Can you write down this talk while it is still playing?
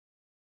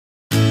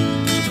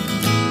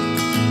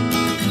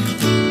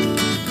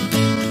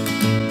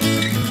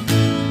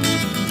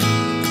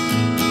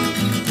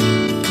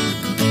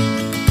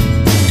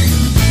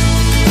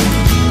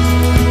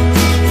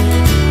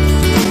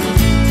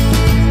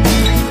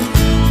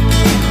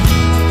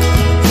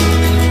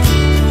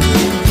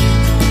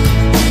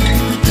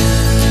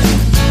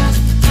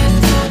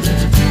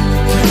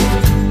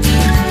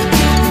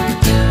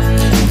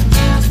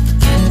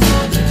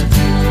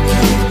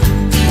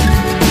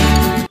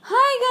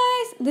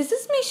this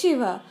is me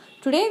Shiva.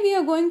 Today we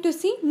are going to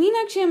see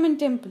Meenakshi Amman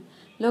Temple,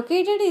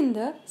 located in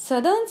the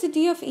southern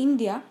city of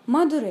India,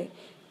 Madurai.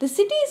 The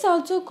city is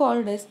also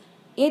called as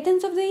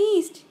Athens of the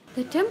East.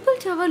 The temple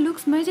tower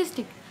looks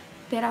majestic.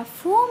 There are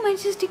 4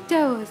 majestic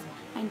towers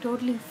and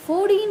totally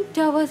 14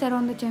 towers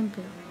around the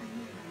temple.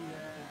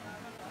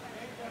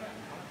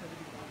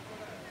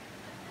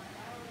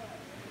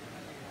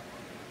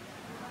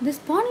 This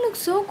pond looks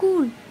so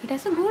cool. It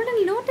has a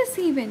golden lotus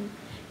even.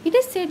 It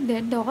is said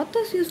that the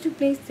authors used to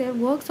place their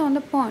works on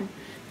the pond.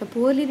 The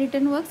poorly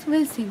written works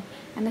will sink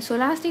and the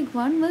scholastic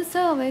one will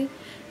survive.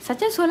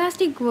 Such a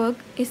scholastic work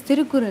is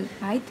Thirukural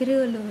by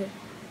Thirumalai.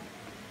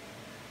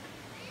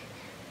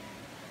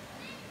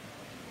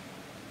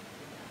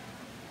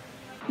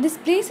 This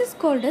place is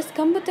called as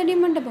Kambathadi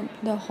Mandapam,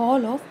 the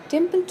hall of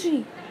temple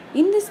tree.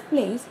 In this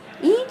place,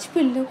 each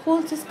pillar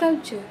holds a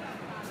sculpture.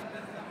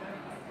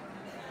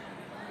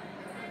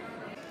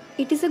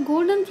 It is a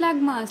golden flag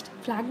mast.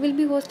 Flag will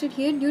be hosted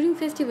here during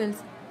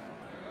festivals.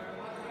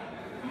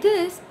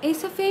 This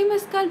is a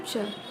famous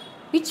sculpture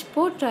which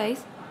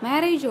portrays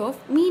marriage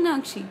of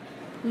Meenakshi.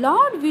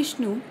 Lord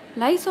Vishnu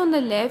lies on the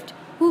left,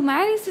 who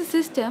marries his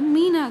sister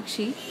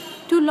Meenakshi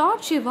to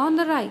Lord Shiva on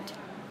the right.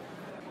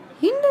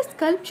 In the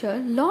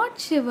sculpture, Lord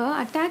Shiva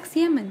attacks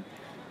Yaman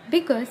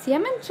because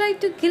Yaman tried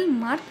to kill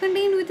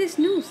Markandeyan with his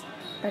noose,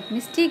 but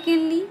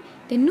mistakenly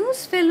the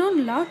noose fell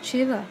on Lord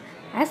Shiva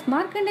as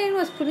Markandeyan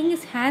was putting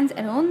his hands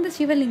around the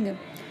Shiva Lingam.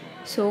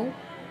 So,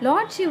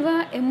 Lord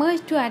Shiva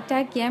emerged to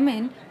attack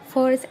Yaman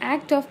for his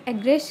act of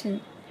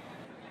aggression.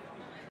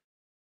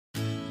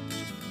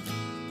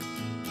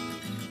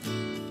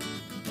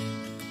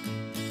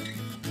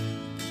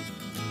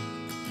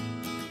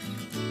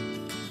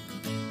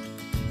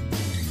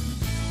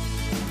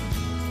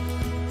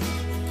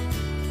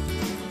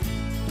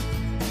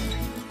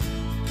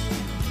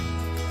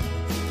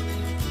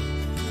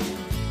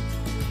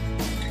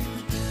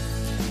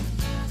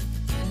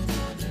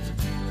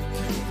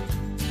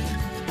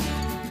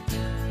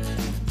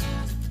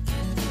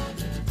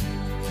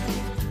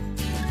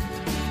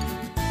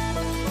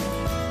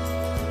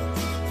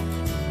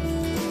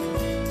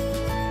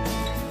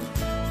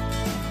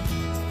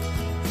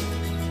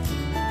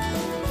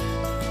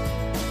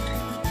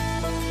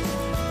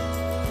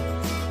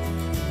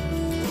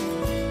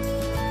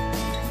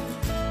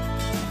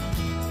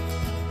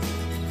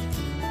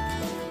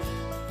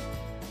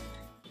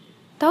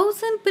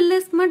 Thousand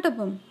Pillars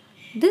Mandapam.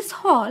 This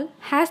hall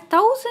has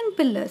 1,000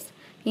 pillars.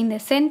 In the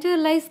center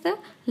lies the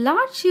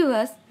Lord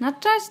Shiva's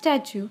Nataraj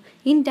statue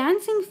in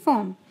dancing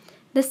form.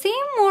 The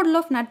same model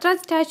of Nataraj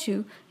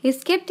statue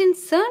is kept in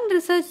CERN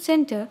Research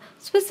Center,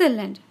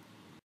 Switzerland.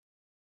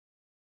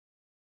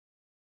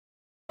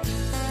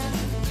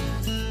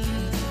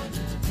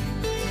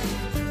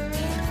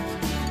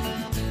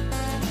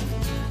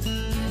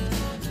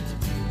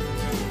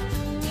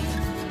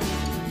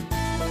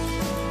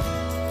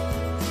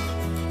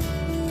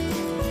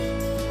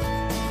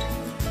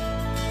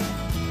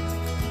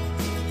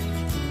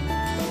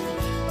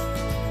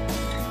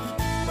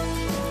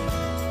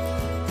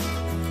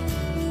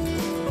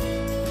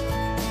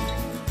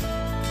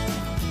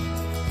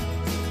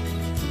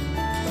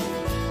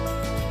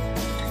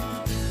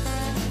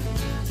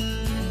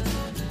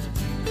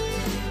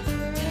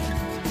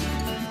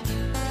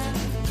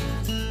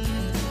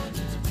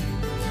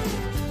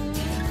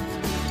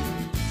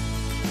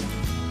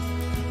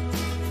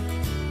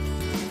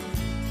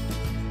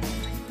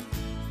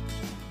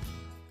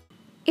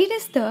 It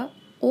is the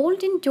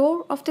olden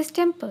door of this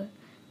temple.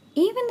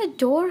 Even the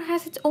door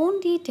has its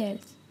own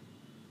details.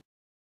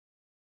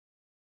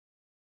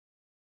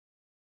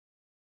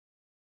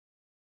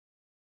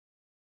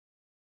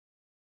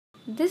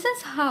 This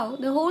is how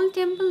the whole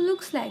temple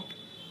looks like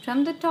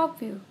from the top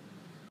view.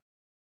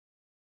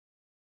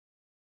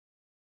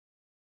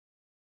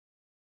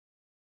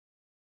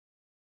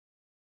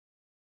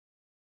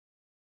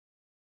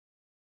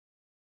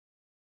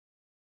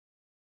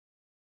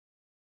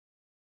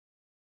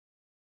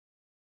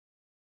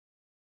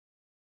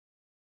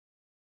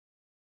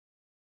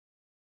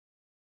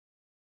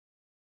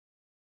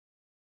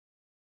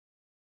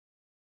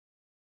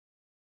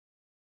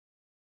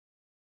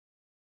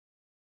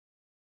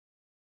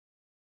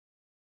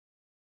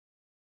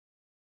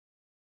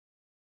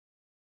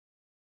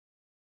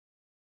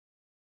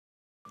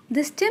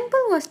 This temple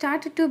was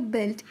started to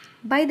build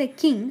by the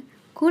king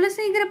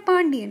Kulasekara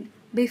Pandiyan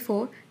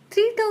before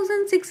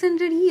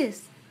 3600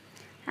 years.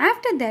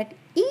 After that,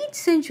 each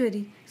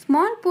century,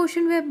 small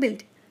portions were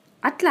built.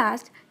 At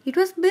last, it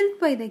was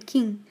built by the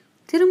king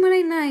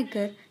Thirumalai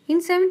Naicker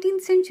in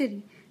 17th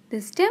century.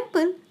 This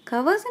temple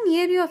covers an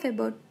area of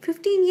about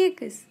 15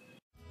 acres.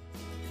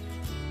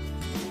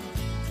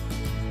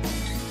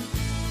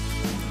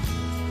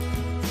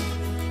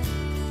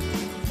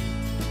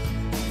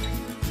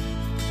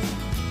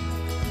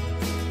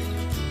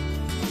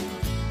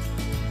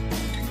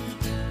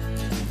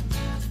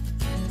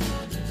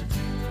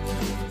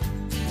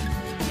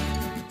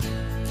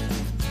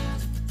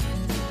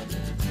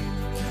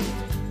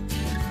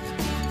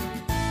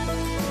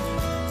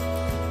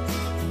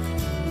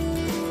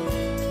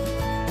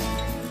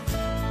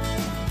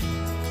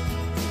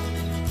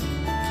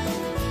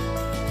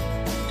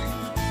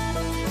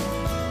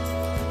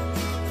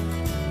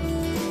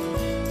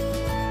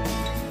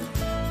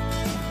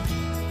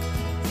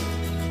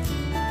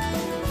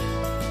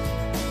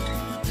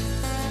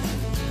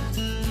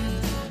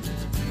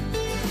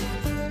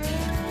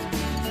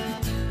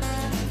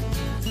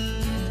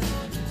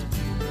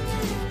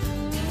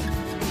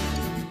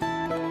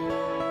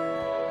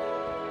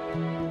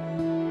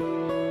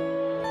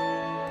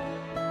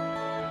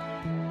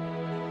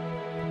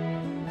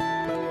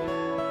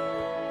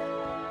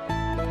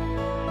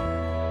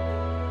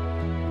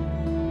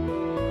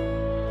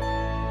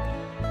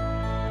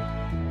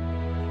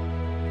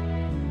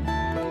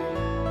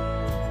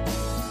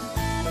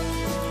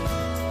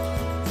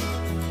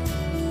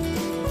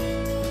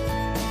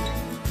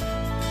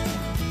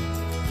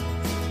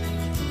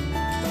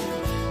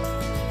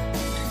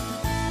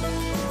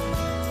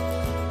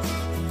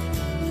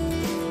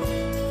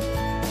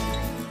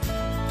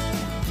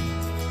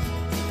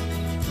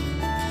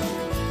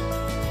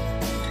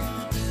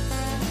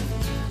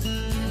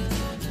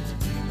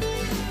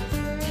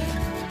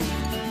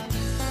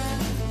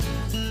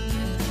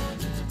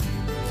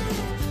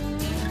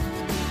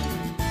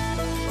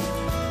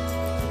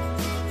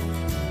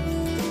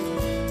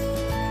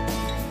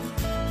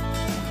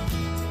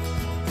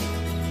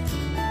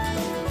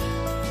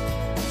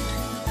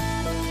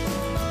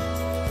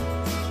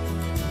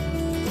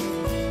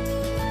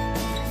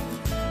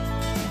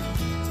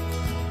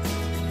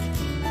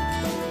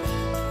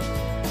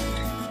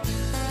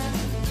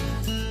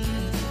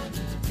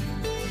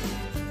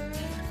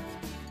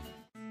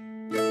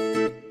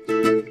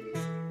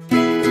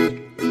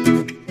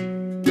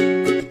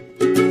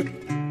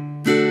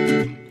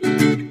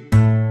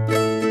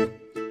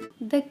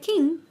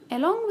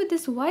 with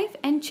his wife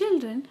and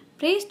children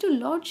prays to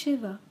Lord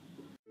Shiva.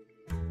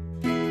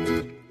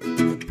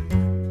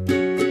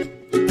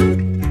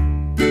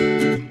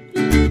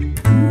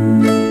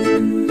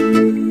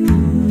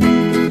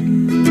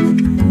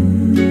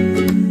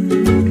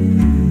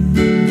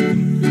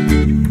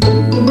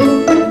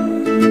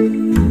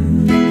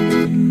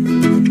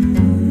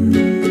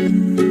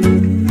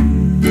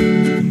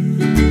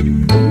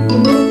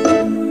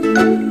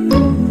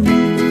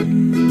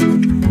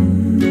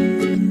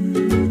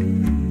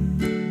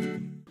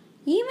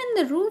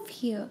 The roof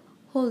here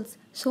holds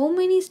so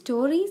many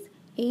stories,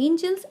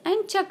 angels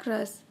and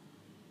chakras.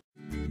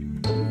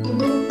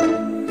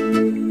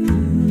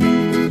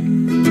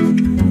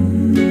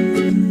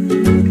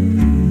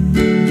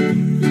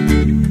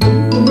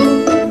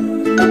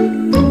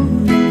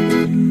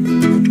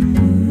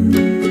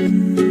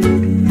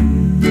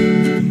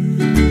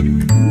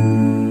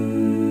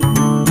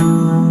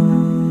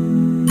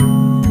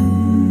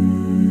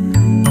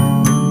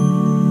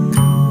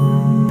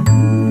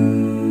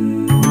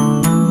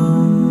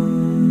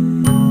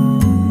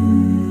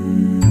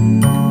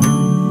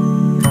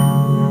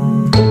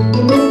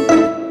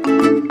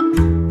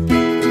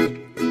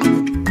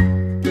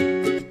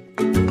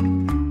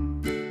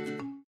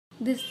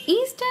 This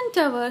eastern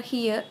tower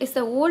here is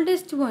the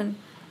oldest one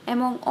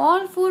among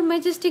all four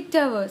majestic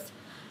towers,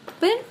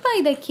 built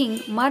by the king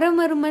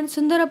Maravarman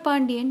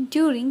Sundarapandiyan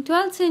during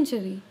 12th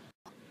century.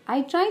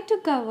 I tried to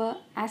cover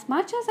as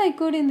much as I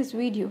could in this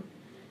video.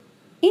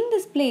 In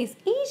this place,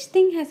 each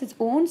thing has its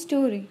own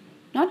story.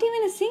 Not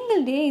even a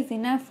single day is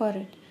enough for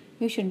it.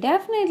 You should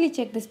definitely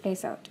check this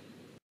place out.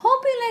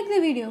 Hope you liked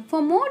the video.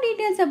 For more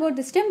details about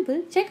this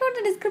temple, check out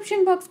the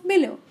description box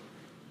below.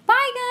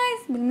 Bye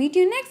guys, we'll meet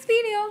you next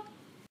video.